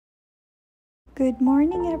Good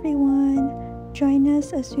morning, everyone. Join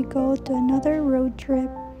us as we go to another road trip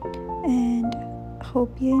and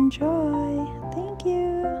hope you enjoy. Thank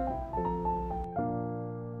you.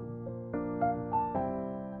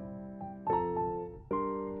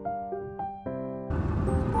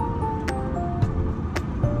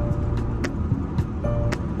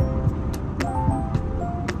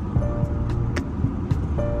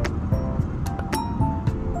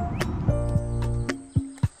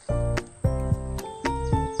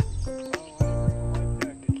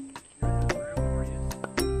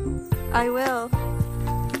 I will.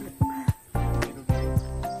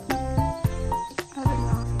 I don't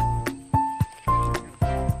know.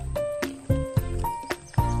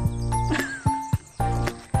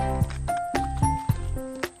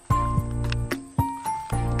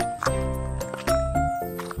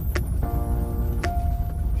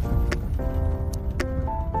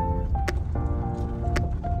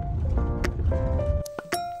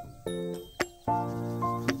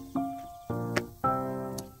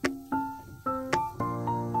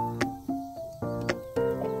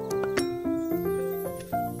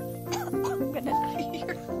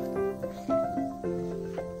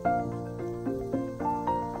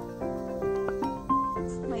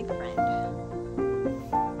 My friend.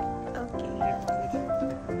 Okay.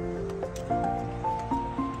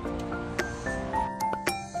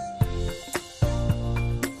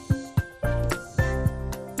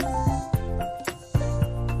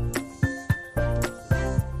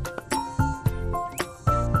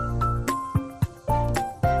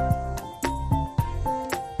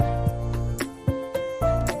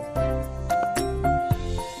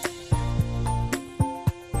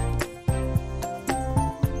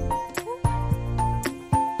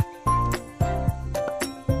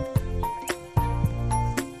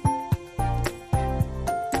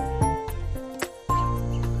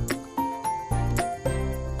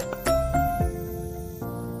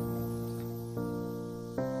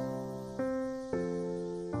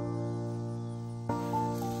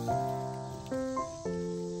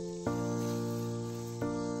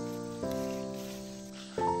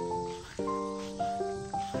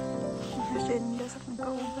 Agenda sa kong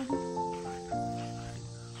kauban.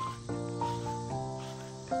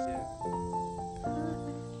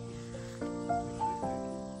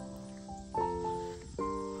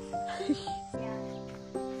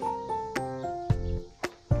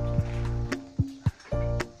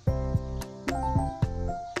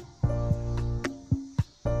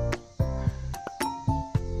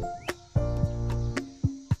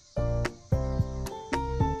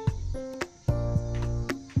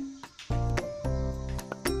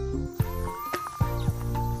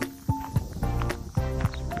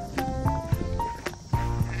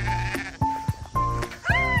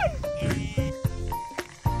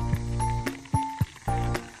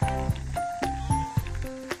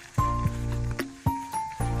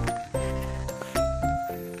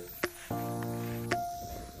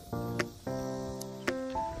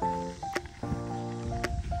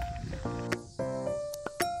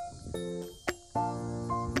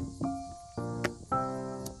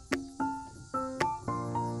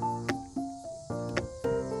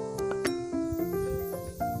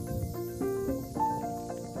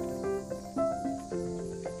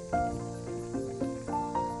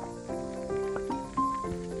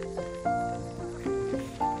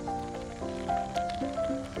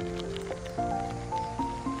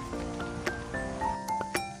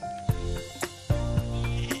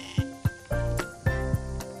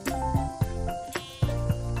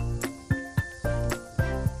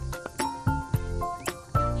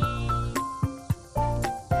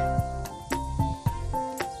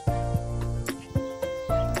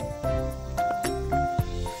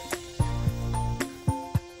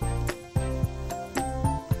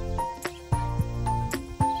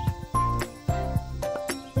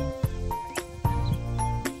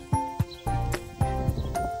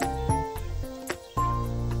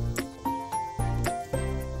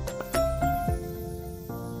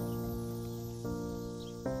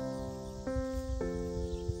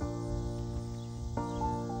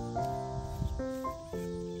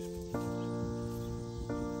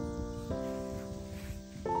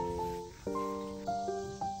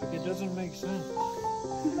 It doesn't make sense.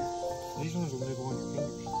 These ones will nibble on your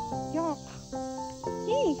fingers. Yuck.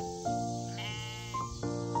 Yee.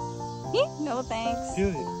 No thanks. Do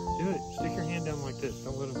it. Do it. Stick your hand down like this.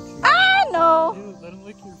 Don't let them chew. Ah, no. Do it. Let them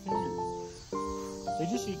lick your fingers. They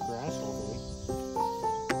just eat grass all day.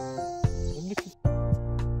 Let them lick your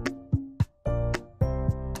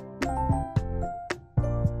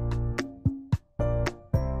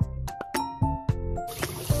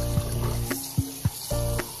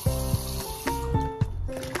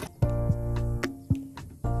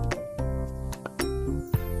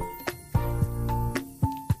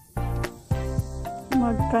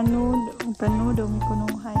Magkanudo may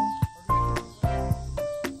kunuhay.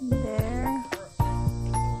 There.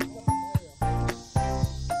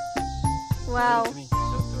 Wow.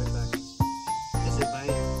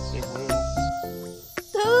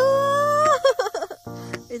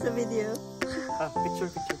 It's a video. Picture.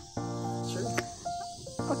 Sure.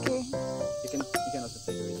 Okay. You can also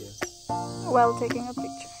take a video. While taking a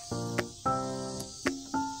picture.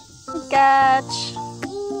 Catch.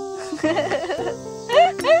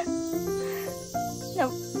 No,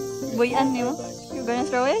 buyan mo. You're gonna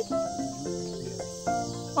throw it?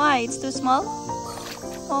 Why? It's too small?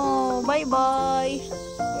 Oh, bye-bye.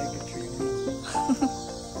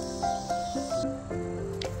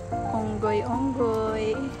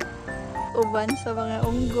 Onggoy. Uban sa mga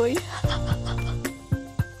onggoy.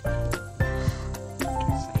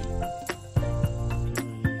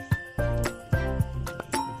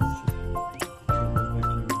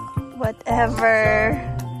 Whatever.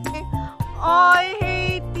 I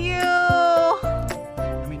hate you.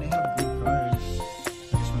 I mean, I have blue cars.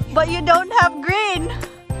 But you don't have green.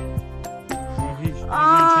 Well, he's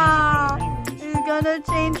Gonna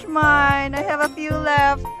change mine. I have a few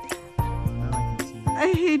left. now I can see.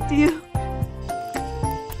 I hate you.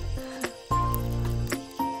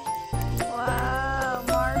 Wow,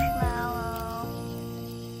 marshmallow.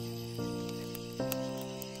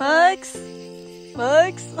 Bugs.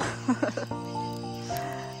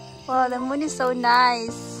 Wow, the moon is so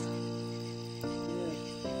nice.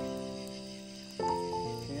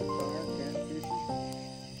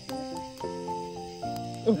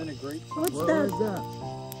 What's that?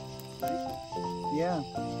 Yeah.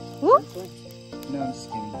 Whoop. No, I'm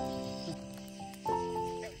just kidding.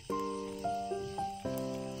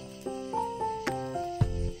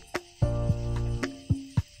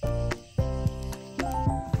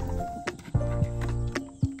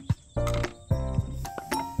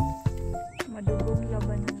 Madugong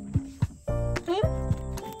labanan.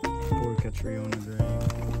 Poor Catriona Gray.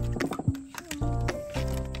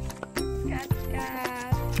 Cat.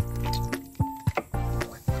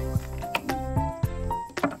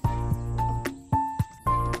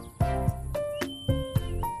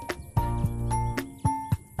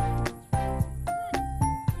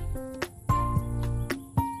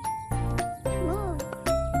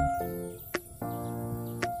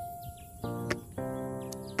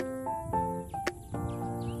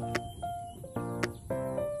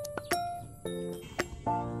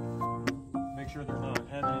 Make sure they're not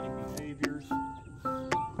having any behaviors.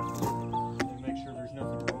 And make sure there's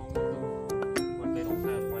nothing wrong with them. Like they don't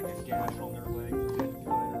have like a gash on their leg or get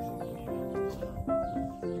cut or something.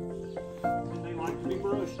 And they like to be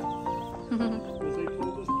brushed. As they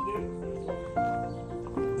told us to do.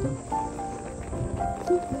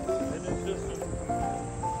 And it's just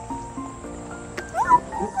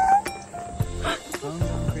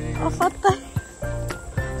Patay.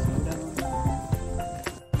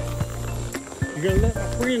 you gotta let my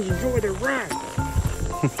friends enjoy their ride.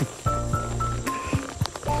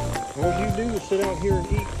 All you do is sit out here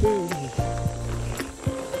and eat food.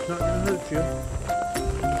 It's not gonna hurt you.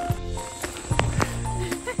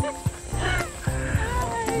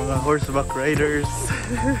 Mga horseback riders.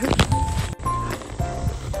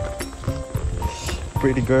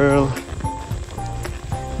 Pretty girl.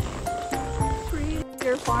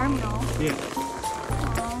 Your farm, no? Yeah.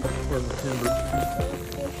 Aww. Or the timber.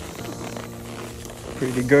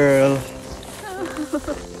 Pretty girl.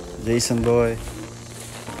 Jason boy.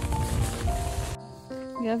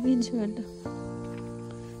 Gabi jud.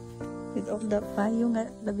 With of the payo nga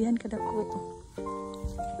labihan kada ko.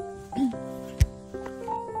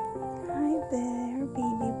 Hi there,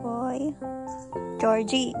 baby boy.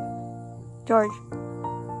 Georgie. George.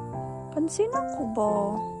 Pansin ako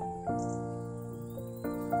ba?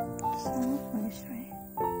 So nice, right?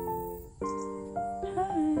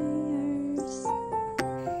 Hiers.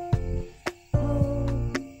 Oh,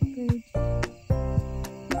 good.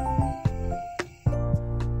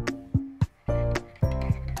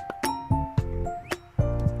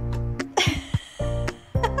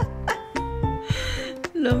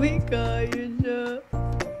 Lami kayo siya.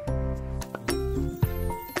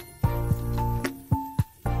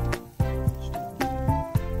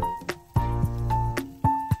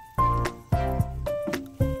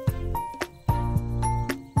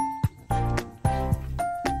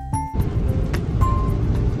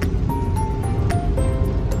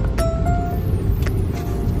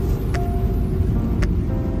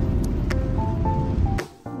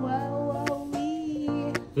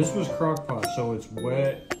 This was crock pot, so it's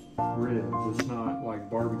wet ribs. It's not like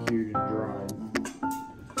barbecued and dried.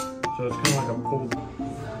 So it's kind of like a pulled.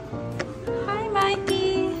 Hi, Mikey.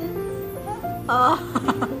 Oh.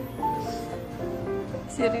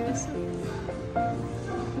 Seryoso.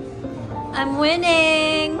 I'm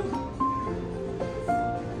winning!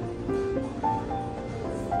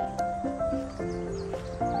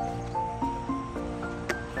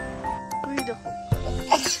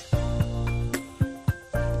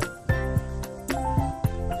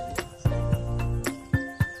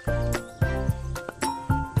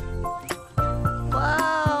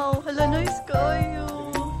 Wow! Hala, nice kayo!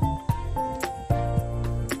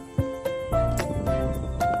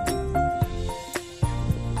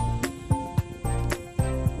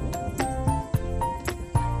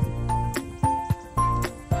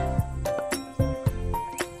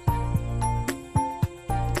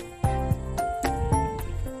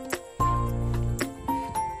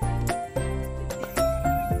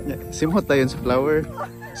 Simot tayo sa flower.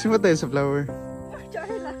 Simot tayo sa flower.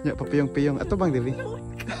 Ya, papiyong-piyong. Ato bang dili?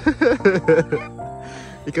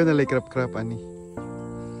 Ikaw na lay krap-krap, ani.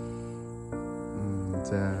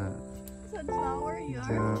 Sunflower,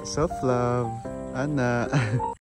 self-love. Ana.